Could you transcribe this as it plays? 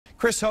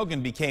Chris Hogan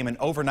became an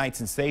overnight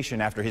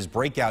sensation after his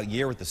breakout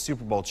year with the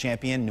Super Bowl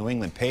champion New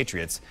England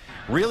Patriots.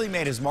 Really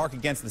made his mark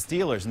against the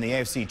Steelers in the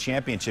AFC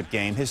Championship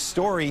game. His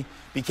story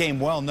became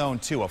well known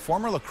too. A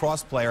former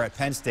lacrosse player at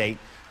Penn State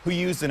who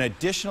used an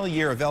additional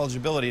year of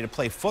eligibility to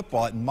play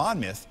football at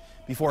Monmouth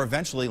before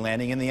eventually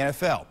landing in the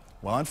NFL.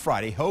 Well, on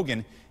Friday,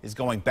 Hogan is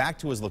going back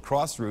to his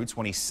lacrosse roots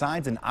when he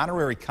signs an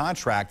honorary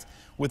contract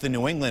with the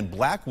New England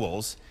Black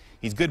Wolves.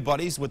 He's good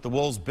buddies with the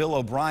Wolves' Bill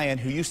O'Brien,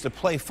 who used to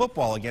play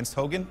football against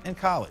Hogan in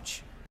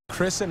college.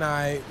 Chris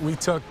and we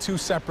took two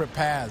separate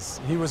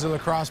paths. He was a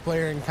lacrosse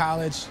player in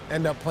college,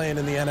 ended up playing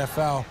in the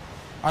NFL.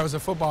 I was a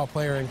football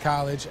player in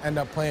college, ended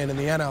up playing in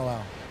the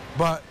NLL.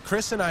 But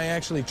Chris and I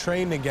actually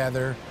trained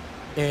together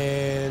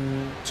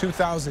in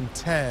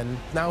 2010.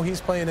 Now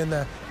he's playing in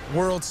the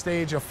world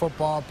stage of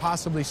football,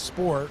 possibly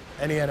sport,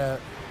 and he had a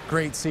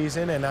great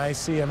season, and I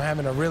see him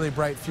having a really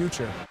bright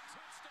future.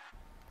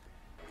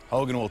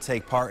 Hogan will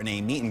take part in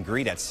a meet and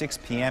greet at 6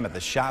 p.m. at the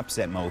Shops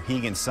at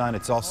Mohegan Sun.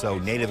 It's also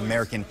Native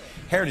American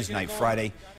Heritage Night Friday.